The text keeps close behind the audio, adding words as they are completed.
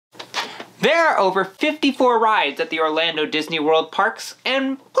There are over 54 rides at the Orlando Disney World parks,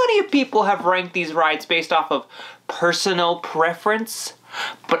 and plenty of people have ranked these rides based off of personal preference.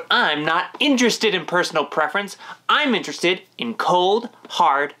 But I'm not interested in personal preference. I'm interested in cold,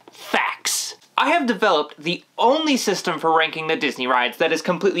 hard facts. I have developed the only system for ranking the Disney rides that is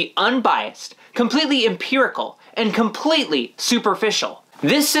completely unbiased, completely empirical, and completely superficial.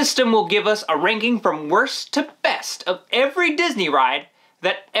 This system will give us a ranking from worst to best of every Disney ride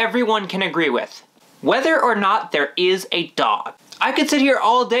that everyone can agree with, whether or not there is a dog. I could sit here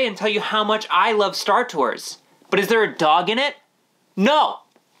all day and tell you how much I love Star Tours, but is there a dog in it? No,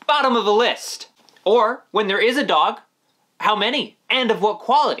 bottom of the list. Or, when there is a dog, how many and of what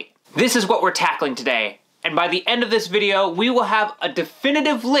quality? This is what we're tackling today, and by the end of this video, we will have a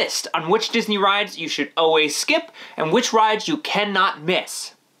definitive list on which Disney rides you should always skip and which rides you cannot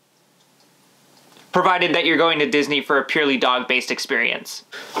miss. Provided that you're going to Disney for a purely dog-based experience.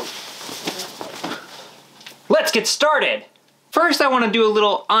 Let's get started! First, I want to do a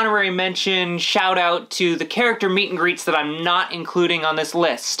little honorary mention, shout out to the character meet and greets that I'm not including on this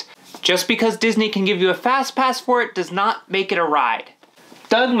list. Just because Disney can give you a fast pass for it does not make it a ride.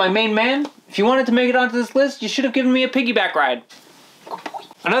 Doug, my main man, if you wanted to make it onto this list, you should have given me a piggyback ride.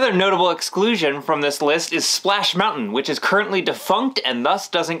 Another notable exclusion from this list is Splash Mountain, which is currently defunct and thus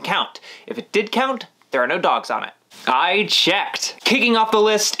doesn't count. If it did count, there are no dogs on it. I checked. Kicking off the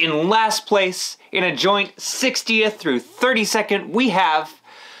list in last place, in a joint 60th through 32nd, we have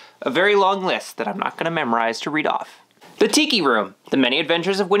a very long list that I'm not going to memorize to read off. The Tiki Room, The Many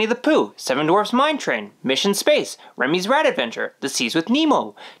Adventures of Winnie the Pooh, Seven Dwarfs Mine Train, Mission Space, Remy's Rat Adventure, The Seas with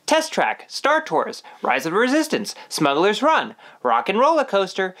Nemo, Test Track, Star Tours, Rise of the Resistance, Smuggler's Run, Rock and Roller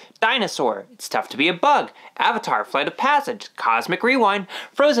Coaster, Dinosaur, It's Tough to Be a Bug, Avatar, Flight of Passage, Cosmic Rewind,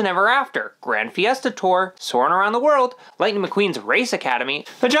 Frozen Ever After, Grand Fiesta Tour, Soarin' Around the World, Lightning McQueen's Race Academy,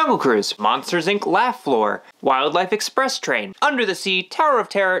 The Jungle Cruise, Monsters Inc. Laugh Floor, Wildlife Express Train, Under the Sea, Tower of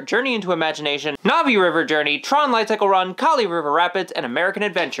Terror, Journey into Imagination, Navi River Journey, Tron Light Cycle Run, Kali River Rapids, and American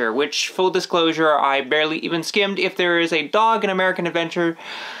Adventure, which, full disclosure, I barely even skimmed. If there is a dog in American Adventure,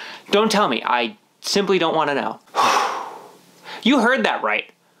 don't tell me. I simply don't want to know. You heard that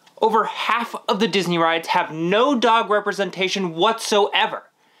right. Over half of the Disney rides have no dog representation whatsoever.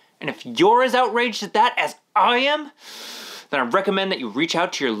 And if you're as outraged at that as I am, then I recommend that you reach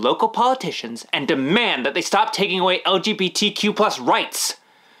out to your local politicians and demand that they stop taking away LGBTQ+ rights.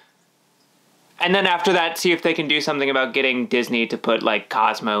 And then after that, see if they can do something about getting Disney to put, like,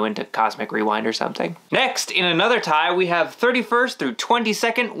 Cosmo into Cosmic Rewind or something. Next, in another tie, we have 31st through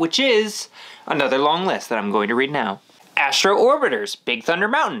 22nd, which is another long list that I'm going to read now. Astro Orbiters, Big Thunder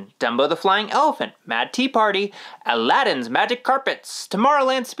Mountain, Dumbo the Flying Elephant, Mad Tea Party, Aladdin's Magic Carpets,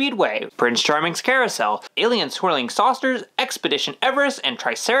 Tomorrowland Speedway, Prince Charming's Carousel, Alien Swirling Saucers, Expedition Everest, and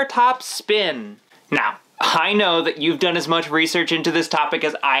Triceratops Spin. Now, I know that you've done as much research into this topic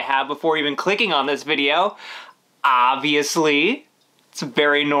as I have before even clicking on this video. Obviously, it's a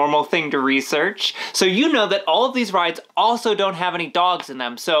very normal thing to research. So you know that all of these rides also don't have any dogs in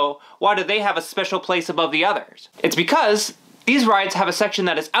them, so why do they have a special place above the others? It's because these rides have a section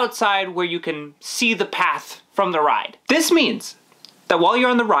that is outside where you can see the path from the ride. This means that while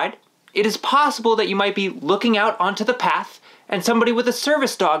you're on the ride, it is possible that you might be looking out onto the path and somebody with a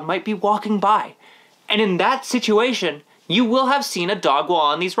service dog might be walking by. And in that situation, you will have seen a dog while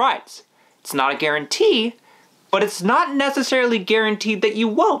on these rides. It's not a guarantee, but it's not necessarily guaranteed that you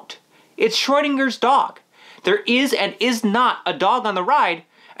won't. It's Schrodinger's dog. There is and is not a dog on the ride,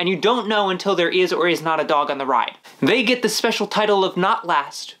 and you don't know until there is or is not a dog on the ride. They get the special title of not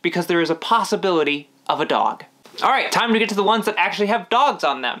last because there is a possibility of a dog. Alright, time to get to the ones that actually have dogs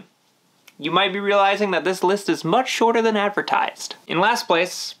on them. You might be realizing that this list is much shorter than advertised. In last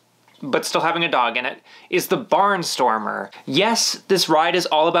place, but still having a dog in it, is the Barnstormer. Yes, this ride is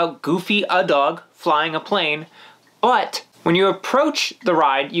all about Goofy, a dog, flying a plane, but when you approach the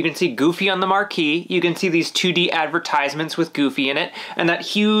ride, you can see Goofy on the marquee, you can see these 2D advertisements with Goofy in it, and that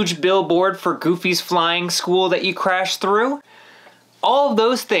huge billboard for Goofy's flying school that you crash through. All of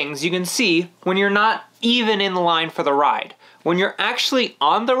those things you can see when you're not even in the line for the ride. When you're actually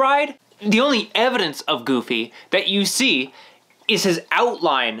on the ride, the only evidence of Goofy that you see is his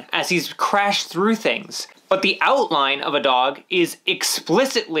outline as he's crashed through things. But the outline of a dog is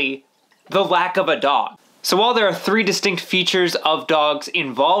explicitly the lack of a dog. So while there are 3 distinct features of dogs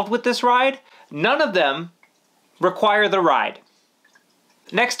involved with this ride, none of them require the ride.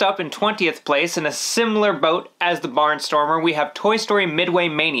 Next up in 20th place, in a similar boat as the Barnstormer, we have Toy Story Midway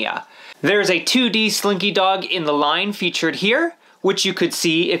Mania. There's a 2D Slinky Dog in the line featured here, which you could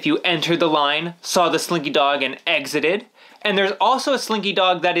see if you entered the line, saw the Slinky Dog and exited. And there's also a Slinky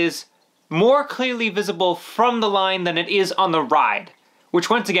Dog that is more clearly visible from the line than it is on the ride, which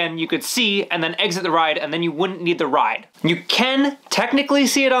once again you could see and then exit the ride and then you wouldn't need the ride. You can technically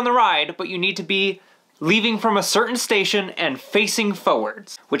see it on the ride, but you need to be leaving from a certain station and facing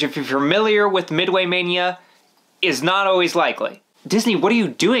forwards, which if you're familiar with Midway Mania, is not always likely. Disney, what are you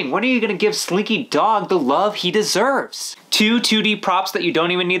doing? When are you gonna give Slinky Dog the love he deserves? 2 2D props that you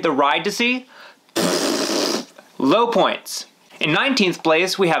don't even need the ride to see? Low points. In 19th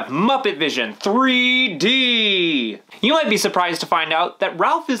place, we have Muppet Vision 3D. You might be surprised to find out that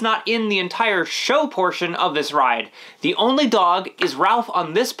Ralph is not in the entire show portion of this ride. The only dog is Ralph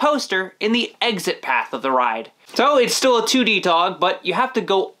on this poster in the exit path of the ride. So it's still a 2D dog, but you have to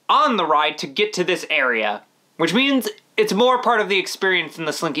go on the ride to get to this area, which means it's more part of the experience than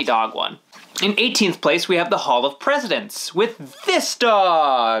the Slinky Dog one. In 18th place, we have the Hall of Presidents with this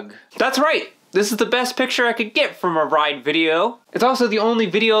dog. That's right. This is the best picture I could get from a ride video. It's also the only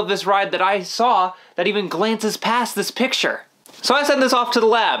video of this ride that I saw that even glances past this picture. So I sent this off to the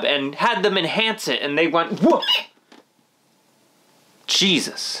lab and had them enhance it, and they went, whoop!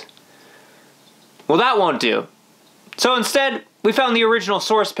 Jesus. Well, that won't do. So instead, we found the original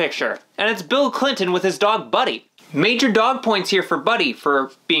source picture, and it's Bill Clinton with his dog Buddy. Major dog points here for Buddy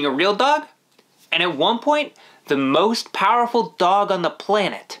for being a real dog, and at one point, the most powerful dog on the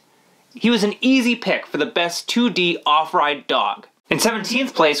planet. He was an easy pick for the best 2D off-ride dog. In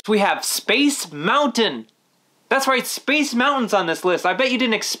 17th place, we have Space Mountain. That's right, Space Mountain's on this list. I bet you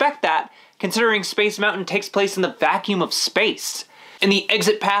didn't expect that, considering Space Mountain takes place in the vacuum of space. In the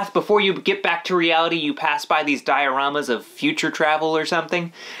exit path, before you get back to reality, you pass by these dioramas of future travel or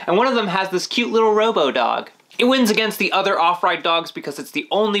something, and one of them has this cute little robo-dog. It wins against the other off-ride dogs because it's the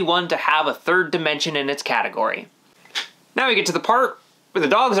only one to have a third dimension in its category. Now we get to the part where the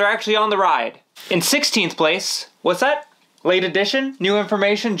dogs are actually on the ride. In 16th place, what's that? Late edition? New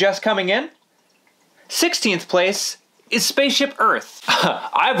information just coming in? 16th place is Spaceship Earth.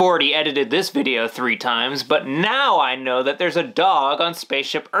 I've already edited this video 3 times, but now I know that there's a dog on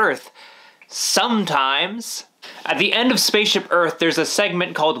Spaceship Earth. Sometimes. At the end of Spaceship Earth, there's a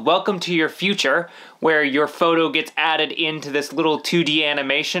segment called Welcome to Your Future, where your photo gets added into this little 2D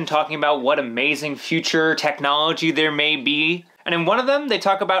animation talking about what amazing future technology there may be. And in one of them, they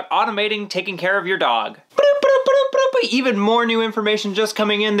talk about automating taking care of your dog. Even more new information just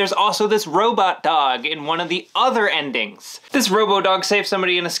coming in. There's also this robot dog in one of the other endings. This robo-dog saved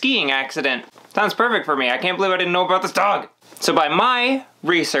somebody in a skiing accident. Sounds perfect for me. I can't believe I didn't know about this dog. So by my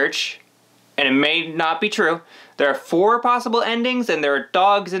research, and it may not be true, there are 4 possible endings and there are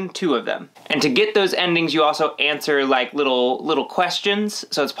dogs in 2 of them. And to get those endings, you also answer like little questions.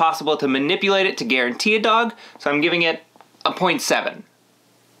 So it's possible to manipulate it to guarantee a dog. So I'm giving it a 0.7.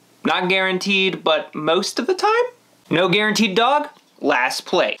 Not guaranteed, but most of the time? No guaranteed dog? Last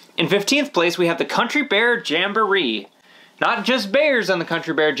place. In 15th place, we have the Country Bear Jamboree. Not just bears on the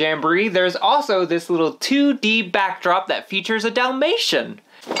Country Bear Jamboree, there's also this little 2D backdrop that features a Dalmatian.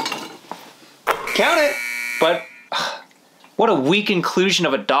 Count it! But what a weak inclusion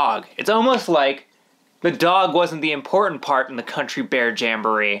of a dog. It's almost like the dog wasn't the important part in the Country Bear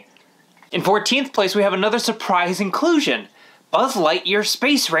Jamboree. In 14th place, we have another surprise inclusion. Buzz Lightyear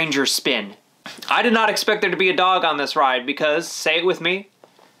Space Ranger Spin. I did not expect there to be a dog on this ride because, say it with me,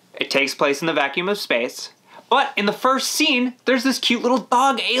 it takes place in the vacuum of space. But in the first scene, there's this cute little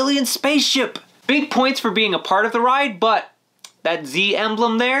dog alien spaceship. Big points for being a part of the ride, but that Z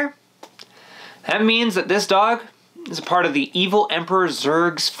emblem there, that means that this dog is a part of the evil Emperor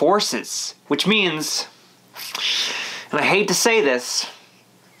Zurg's forces. Which means, and I hate to say this,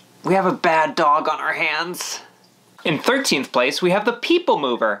 we have a bad dog on our hands. In 13th place, we have the People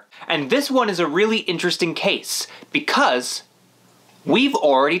Mover. And this one is a really interesting case because we've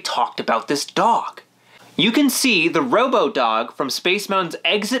already talked about this dog. You can see the Robo-Dog from Space Mountain's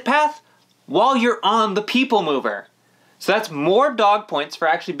exit path while you're on the People Mover. So that's more dog points for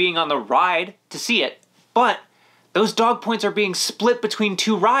actually being on the ride to see it, but those dog points are being split between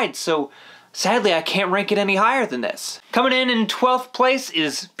 2 rides, so sadly I can't rank it any higher than this. Coming in 12th place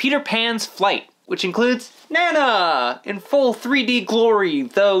is Peter Pan's Flight, which includes Nana in full 3D glory,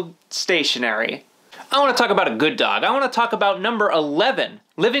 though stationary. I want to talk about a good dog. I want to talk about number 11,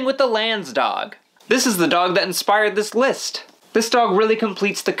 Living with the Land's Dog. This is the dog that inspired this list. This dog really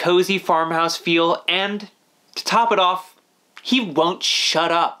completes the cozy farmhouse feel, and to top it off, he won't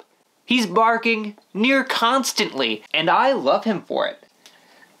shut up. He's barking near constantly, and I love him for it.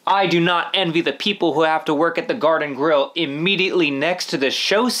 I do not envy the people who have to work at the Garden Grill immediately next to this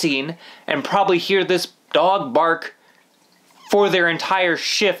show scene and probably hear this dog bark for their entire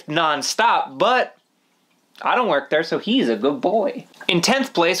shift non-stop, but I don't work there, so he's a good boy. In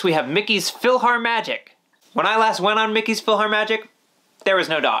 10th place, we have Mickey's PhilharMagic. When I last went on Mickey's PhilharMagic, there was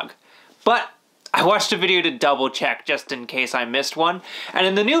no dog. But I watched a video to double check just in case I missed one, and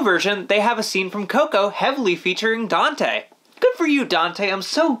in the new version, they have a scene from Coco heavily featuring Dante. Good for you, Dante. I'm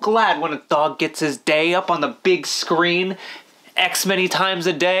so glad when a dog gets his day up on the big screen X many times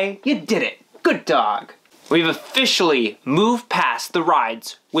a day. You did it. Good dog. We've officially moved past the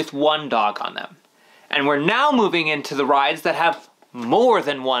rides with one dog on them. And we're now moving into the rides that have more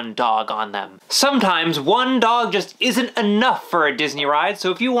than one dog on them. Sometimes one dog just isn't enough for a Disney ride,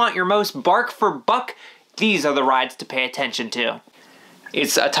 so if you want your most bark for buck, these are the rides to pay attention to.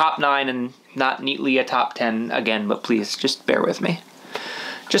 It's a top 9 and not neatly a top 10 again, but please just bear with me.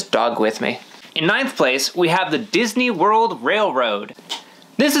 Just dog with me. In 9th place, we have the Disney World Railroad.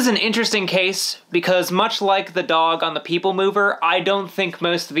 This is an interesting case because much like the dog on the People Mover, I don't think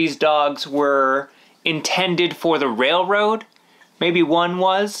most of these dogs were intended for the railroad. Maybe one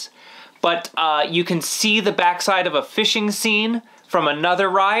was, but you can see the backside of a fishing scene from another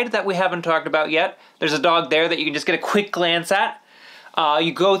ride that we haven't talked about yet. There's a dog there that you can just get a quick glance at.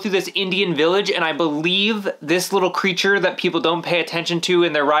 You go through this Indian village, and I believe this little creature that people don't pay attention to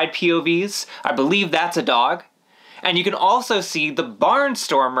in their ride POVs, I believe that's a dog. And you can also see the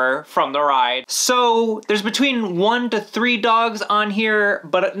Barnstormer from the ride. So there's between 1 to 3 dogs on here,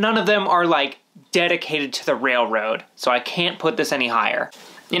 but none of them are like dedicated to the railroad, so I can't put this any higher.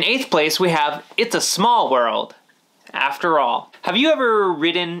 In 8th place, we have It's a Small World. After all, have you ever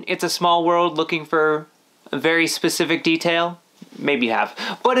ridden It's a Small World looking for a very specific detail? Maybe you have.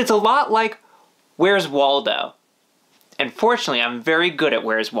 But it's a lot like Where's Waldo? And fortunately, I'm very good at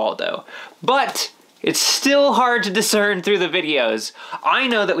Where's Waldo. But it's still hard to discern through the videos. I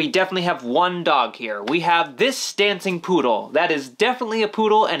know that we definitely have one dog here. We have this dancing poodle. That is definitely a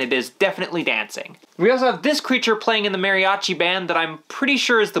poodle, and it is definitely dancing. We also have this creature playing in the mariachi band that I'm pretty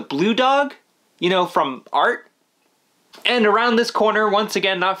sure is the blue dog, you know, from art. And around this corner, once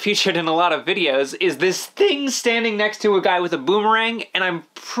again not featured in a lot of videos, is this thing standing next to a guy with a boomerang, and I'm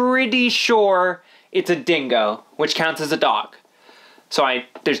pretty sure it's a dingo, which counts as a dog. So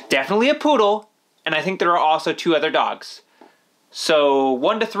there's definitely a poodle, and I think there are also 2 other dogs. So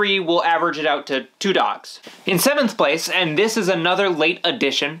 1 to 3 will average it out to 2 dogs. In 7th place, and this is another late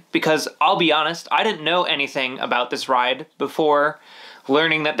addition, because I'll be honest, I didn't know anything about this ride before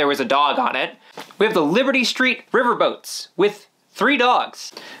learning that there was a dog on it. We have the Liberty Street Riverboats with 3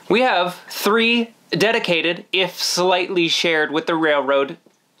 dogs. We have 3 dedicated, if slightly shared with the railroad,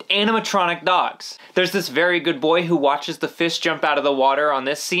 animatronic dogs. There's this very good boy who watches the fish jump out of the water on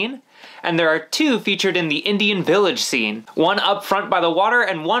this scene. And there are 2 featured in the Indian Village scene. One up front by the water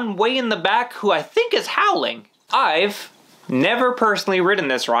and one way in the back who I think is howling. I've never personally ridden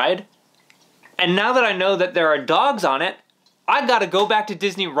this ride. And now that I know that there are dogs on it, I gotta go back to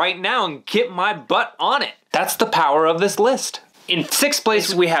Disney right now and get my butt on it. That's the power of this list. In 6th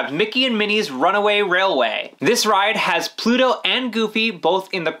place, we have Mickey and Minnie's Runaway Railway. This ride has Pluto and Goofy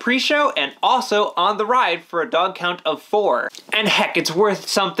both in the pre-show and also on the ride for a dog count of 4. And heck, it's worth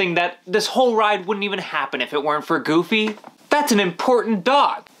something that this whole ride wouldn't even happen if it weren't for Goofy. That's an important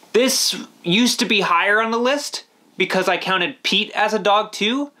dog. This used to be higher on the list because I counted Pete as a dog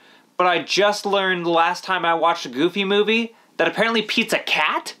too, but I just learned the last time I watched a Goofy movie that apparently Pete's a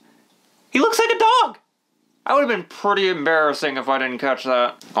cat? He looks like a dog! That would have been pretty embarrassing if I didn't catch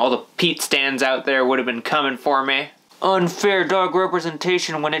that. All the Pete stands out there would have been coming for me. Unfair dog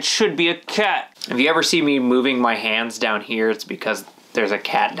representation when it should be a cat. If you ever see me moving my hands down here, it's because there's a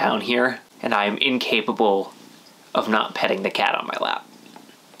cat down here, and I am incapable of not petting the cat on my lap.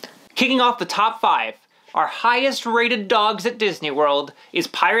 Kicking off the top 5, our highest rated dogs at Disney World is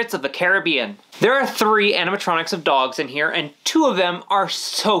Pirates of the Caribbean. There are 3 animatronics of dogs in here, and 2 of them are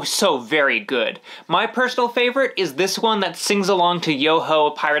so very good. My personal favorite is this one that sings along to Yo-Ho,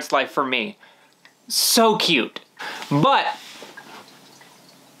 A Pirate's Life for Me. So cute. But,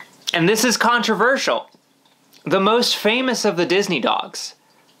 and this is controversial, the most famous of the Disney dogs,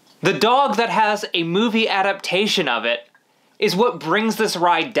 the dog that has a movie adaptation of it, is what brings this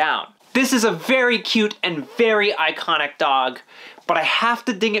ride down. This is a very cute and very iconic dog, but I have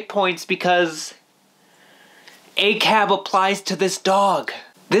to ding it points because ACAB applies to this dog.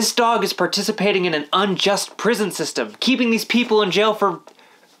 This dog is participating in an unjust prison system, keeping these people in jail for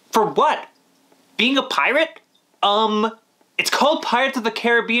what? Being a pirate? It's called Pirates of the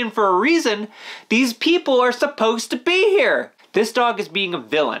Caribbean for a reason. These people are supposed to be here. This dog is being a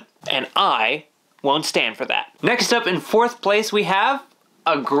villain, and I won't stand for that. Next up in 4th place we have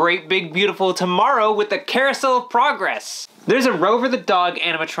a great big beautiful Tomorrow with the Carousel of Progress. There's a Rover the dog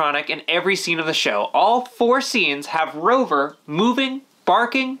animatronic in every scene of the show. All 4 scenes have Rover moving,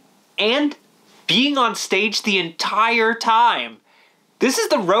 barking, and being on stage the entire time. This is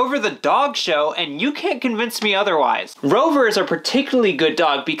the Rover the dog show, and you can't convince me otherwise. Rover is a particularly good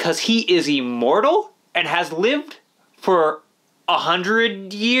dog because he is immortal and has lived for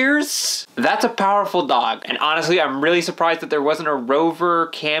 100 years? That's a powerful dog, and honestly, I'm really surprised that there wasn't a Rover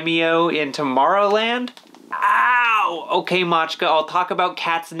cameo in Tomorrowland. Ow! Okay, Machka, I'll talk about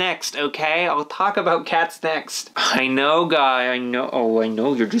cats next, okay? I'll talk about cats next. I know, Guy, I know. Oh, I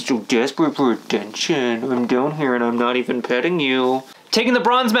know, you're just so desperate for attention. I'm down here and I'm not even petting you. Taking the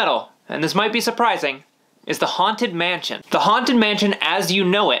bronze medal, and this might be surprising, is the Haunted Mansion. The Haunted Mansion, as you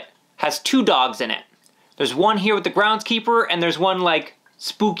know it, has 2 dogs in it. There's one here with the groundskeeper, and there's one, like,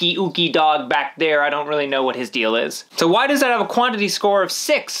 spooky ooky dog back there. I don't really know what his deal is. So why does that have a quantity score of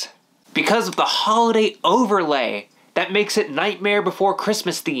 6? Because of the holiday overlay that makes it Nightmare Before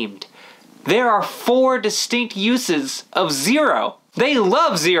Christmas themed. There are 4 distinct uses of Zero. They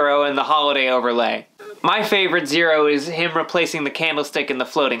love Zero in the holiday overlay. My favorite Zero is him replacing the candlestick in the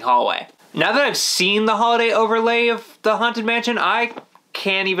floating hallway. Now that I've seen the holiday overlay of the Haunted Mansion, I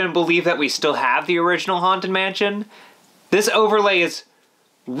can't even believe that we still have the original Haunted Mansion. This overlay is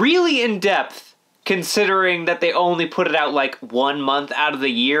really in-depth, considering that they only put it out like 1 month out of the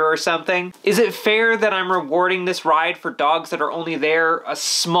year or something. Is it fair that I'm rewarding this ride for dogs that are only there a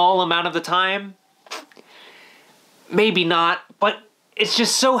small amount of the time? Maybe not, but it's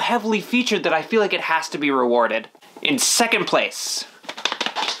just so heavily featured that I feel like it has to be rewarded. In second place,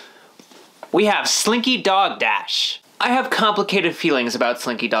 we have Slinky Dog Dash. I have complicated feelings about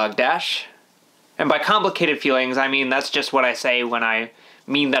Slinky Dog Dash. And by complicated feelings, I mean that's just what I say when I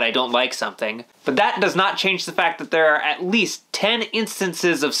mean that I don't like something. But that does not change the fact that there are at least 10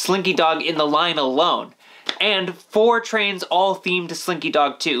 instances of Slinky Dog in the line alone. And 4 trains all themed to Slinky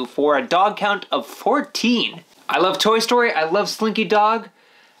Dog 2 for a dog count of 14. I love Toy Story, I love Slinky Dog,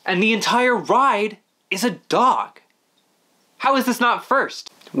 and the entire ride is a dog. How is this not first?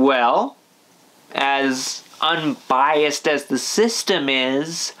 Well, as unbiased as the system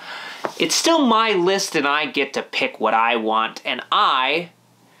is, it's still my list and I get to pick what I want, and I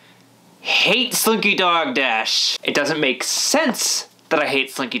hate Slinky Dog Dash. It doesn't make sense that I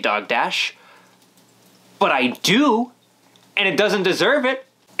hate Slinky Dog Dash, but I do, and it doesn't deserve it.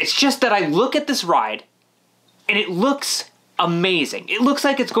 It's just that I look at this ride, and it looks amazing. It looks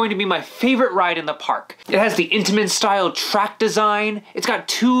like it's going to be my favorite ride in the park. It has the Intamin style track design. It's got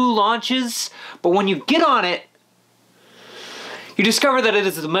 2 launches, but when you get on it, you discover that it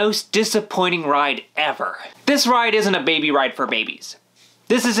is the most disappointing ride ever. This ride isn't a baby ride for babies.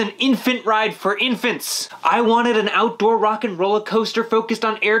 This is an infant ride for infants. I wanted an outdoor rock and roller coaster focused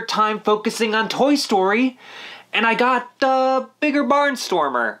on airtime, focusing on Toy Story, and I got the bigger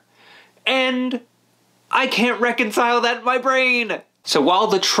Barnstormer. And I can't reconcile that in my brain. So while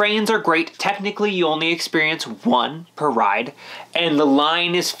the trains are great, technically you only experience 1 per ride, and the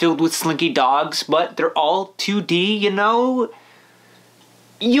line is filled with Slinky Dogs, but they're all 2D, you know?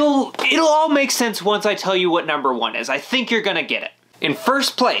 It'll all make sense once I tell you what number 1 is. I think you're gonna get it. In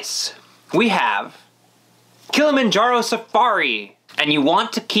first place, we have Kilimanjaro Safari, and you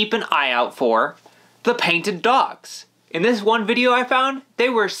want to keep an eye out for the painted dogs. In this one video I found,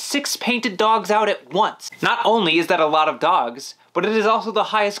 there were 6 painted dogs out at once. Not only is that a lot of dogs, but it is also the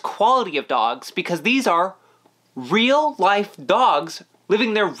highest quality of dogs because these are real life dogs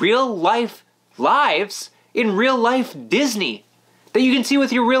living their real life lives in real life Disney that you can see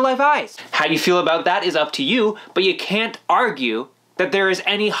with your real life eyes. How you feel about that is up to you, but you can't argue that there is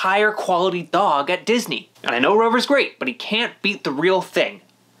any higher quality dog at Disney. And I know Rover's great, but he can't beat the real thing.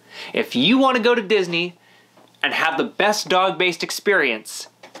 If you want to go to Disney and have the best dog-based experience,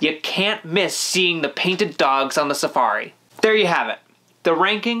 you can't miss seeing the painted dogs on the safari. There you have it. The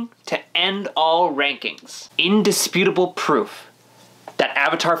ranking to end all rankings. Indisputable proof that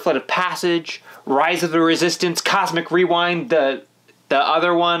Avatar Flight of Passage, Rise of the Resistance, Cosmic Rewind, the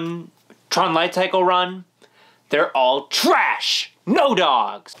other one, Tron Light Cycle Run, they're all trash! No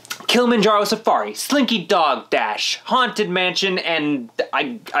dogs! Kilimanjaro Safari, Slinky Dog Dash, Haunted Mansion, and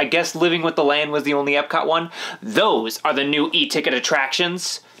I guess Living with the Land was the only Epcot one. Those are the new e-ticket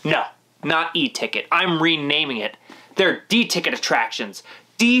attractions. No, not e-ticket. I'm renaming it. They're D-ticket attractions.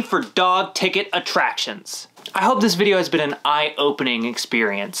 D for dog ticket attractions. I hope this video has been an eye-opening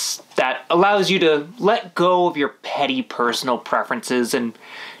experience that allows you to let go of your petty personal preferences and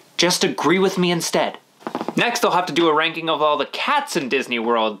just agree with me instead. Next, I'll have to do a ranking of all the cats in Disney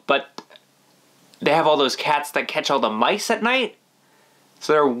World, but they have all those cats that catch all the mice at night.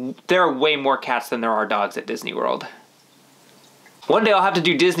 So there are way more cats than there are dogs at Disney World. One day I'll have to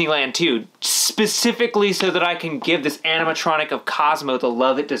do Disneyland too, specifically so that I can give this animatronic of Cosmo the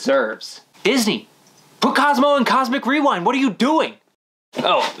love it deserves. Disney, put Cosmo in Cosmic Rewind. What are you doing?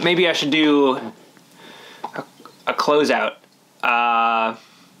 Oh, maybe I should do a closeout.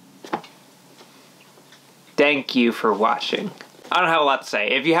 Thank you for watching. I don't have a lot to say.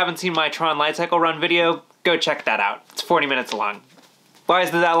 If you haven't seen my Tron Light Cycle Run video, go check that out. It's 40 minutes long. Why is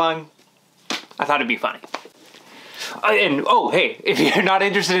it that long? I thought it'd be funny. And oh, hey, if you're not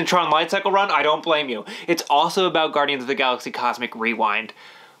interested in Tron Light Cycle Run, I don't blame you. It's also about Guardians of the Galaxy Cosmic Rewind,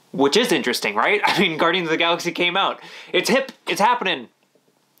 which is interesting, right? I mean, Guardians of the Galaxy came out. It's hip, it's happening.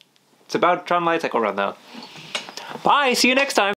 It's about Tron Light Cycle Run, though. Bye, see you next time.